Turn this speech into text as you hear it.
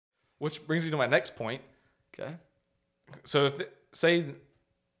Which brings me to my next point. Okay. So if say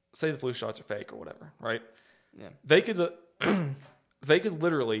the flu shots are fake or whatever, right? Yeah. They could they could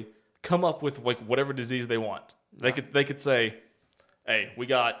literally come up with like whatever disease they want. Yeah. They could say, "Hey, we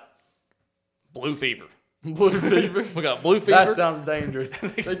got blue fever." Blue fever? We got blue fever. That sounds dangerous.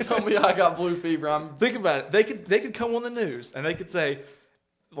 They tell me I got blue fever. Think about it. They could come on the news and they could say,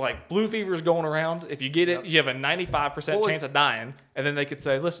 like, blue fever is going around. If you get it, you have a 95% chance of dying. And then they could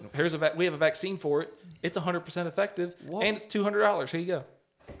say, listen, we have a vaccine for it. It's 100% effective, and it's $200. Here you go.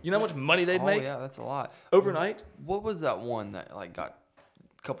 You know how much money they'd make? Oh yeah, that's a lot. Overnight? What was that one that like got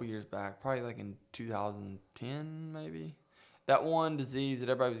a couple years back? Probably like in 2010, maybe. That one disease that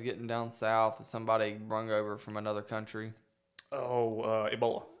everybody was getting down south that somebody brung over from another country. Oh,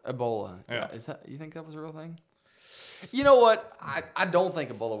 Ebola. Ebola. Yeah. You think that was a real thing? You know what? I don't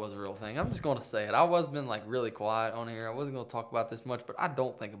think Ebola was a real thing. I'm just going to say it. I was been like really quiet on here. I wasn't going to talk about this much, but I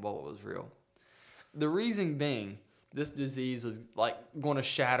don't think Ebola was real. The reason being, this disease was like going to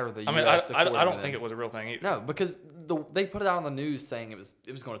shatter the U.S. I don't think it was a real thing either. No, because they put it out on the news saying it was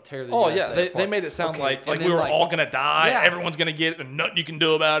going to tear the Oh USA yeah, apart. they made it sound like and we then, were all gonna die. Yeah. Everyone's gonna get it. There's nothing you can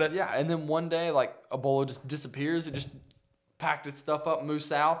do about it. Yeah, and then one day like Ebola just disappears. It just packed its stuff up, and moved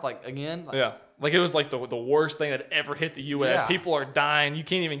south again. Yeah, like it was like the worst thing that ever hit the U.S. Yeah. People are dying. You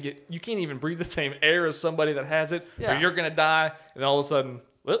can't even breathe the same air as somebody that has it, Yeah. or you're gonna die. And then all of a sudden,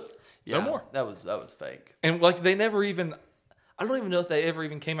 whoop, no more. That was fake. And like they never even. I don't even know if they ever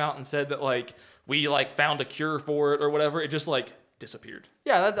even came out and said that like we like found a cure for it or whatever. It just like disappeared.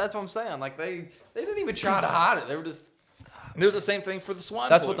 Yeah, that's what I'm saying. Like they didn't even try to hide it. They were just. And it was the same thing for the swine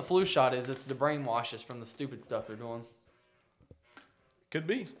That's flu. what the flu shot is. It's the brainwashes from the stupid stuff they're doing. Could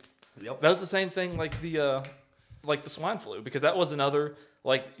be. Yep. That was the same thing like the swine flu, because that was another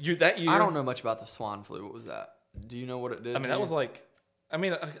that year. I don't know much about the swine flu. What was that? Do you know what it did? I mean, that was like,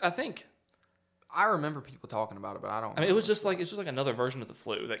 I think. I remember people talking about it, but I don't. I mean, it was just like another version of the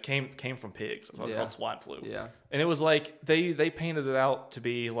flu that came from pigs. It was called swine flu. Yeah. And it was like they painted it out to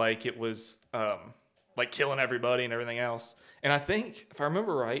be like it was like killing everybody and everything else. And I think if I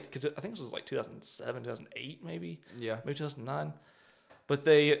remember right, because I think this was like 2007, 2008, maybe. Yeah. Maybe 2009. But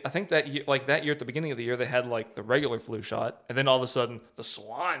I think that year, that year at the beginning of the year, they had like the regular flu shot, and then all of a sudden the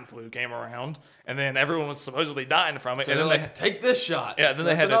swine flu came around, and then everyone was supposedly dying from it. So and then they take this shot. Yeah, then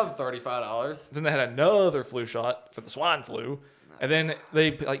they had another $35. Then they had another flu shot for the swine flu, and then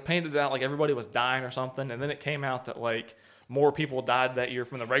they like painted it out like everybody was dying or something, and then it came out that like more people died that year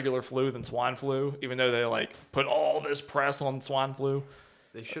from the regular flu than swine flu, even though they like put all this press on swine flu.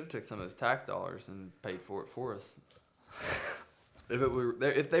 They should have took some of those tax dollars and paid for it for us.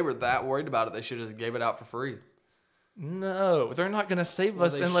 If they were that worried about it, they should have just gave it out for free. No, they're not going to save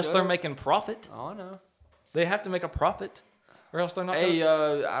us unless they're making profit. Oh, I know. They have to make a profit, or else they're not. Hey,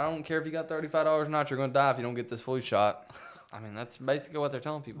 I don't care if you got $35 or not. You're going to die if you don't get this flu shot. I mean, that's basically what they're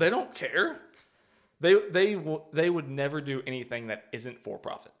telling people. They don't care. They would never do anything that isn't for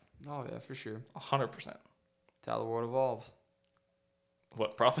profit. Oh yeah, for sure. 100%. That's how the world evolves.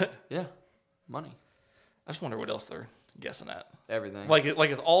 What, profit? Yeah, money. I just wonder what else they're guessing at. Everything.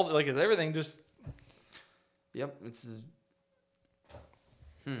 Is everything just? Yep. It's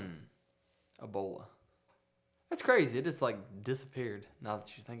Ebola. That's crazy. It just like disappeared. Now that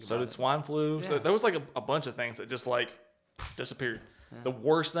you think about it. So did swine flu. Yeah. So there was like a bunch of things that just like disappeared. Yeah. The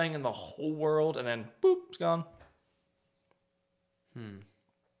worst thing in the whole world, and then boop, it's gone.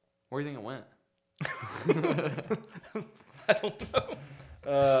 Where do you think it went? I don't know.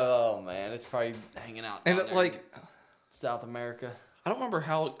 Oh man, it's probably hanging out. And in South America. I don't remember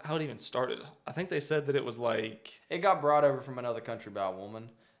how it even started. I think they said that it was like it got brought over from another country by a woman.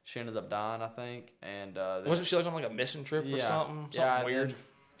 She ended up dying, I think, and wasn't she like on like a mission trip or something? Something weird.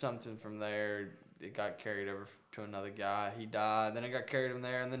 Something from there. It got carried over to another guy. He died. Then it got carried in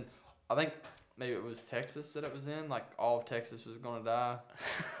there, and then I think maybe it was Texas that it was in. Like all of Texas was gonna die.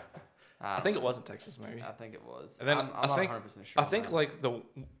 I think it was in Texas, maybe. I think it was. And then I'm not 100% sure. I think like the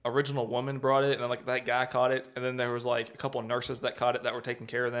original woman brought it, and then like that guy caught it, and then there was like a couple of nurses that caught it that were taking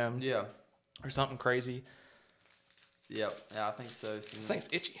care of them. Yeah. Or something crazy. Yep. Yeah, I think so. This thing's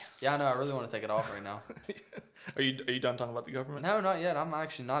itchy. Yeah, I know. I really want to take it off right now. Are you done talking about the government? No, not yet. I'm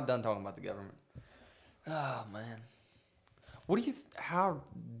actually not done talking about the government. Oh man. What do you? How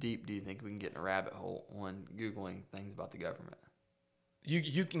deep do you think we can get in a rabbit hole on Googling things about the government?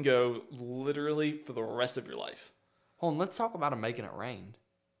 You can go literally for the rest of your life. Hold on, let's talk about them making it rain.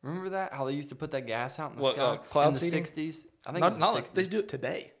 Remember that? How they used to put that gas out in the sky cloud in the seeding? 60s? I think in the 60s. They do it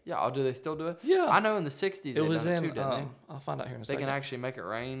today. Yeah, do they still do it? Yeah. I know in the 60s it was done in, it too, didn't they? I'll find out here in a They second. can actually make it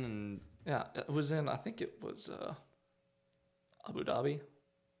rain and... Yeah, it was in, I think it was Abu Dhabi.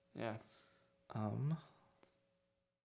 Yeah.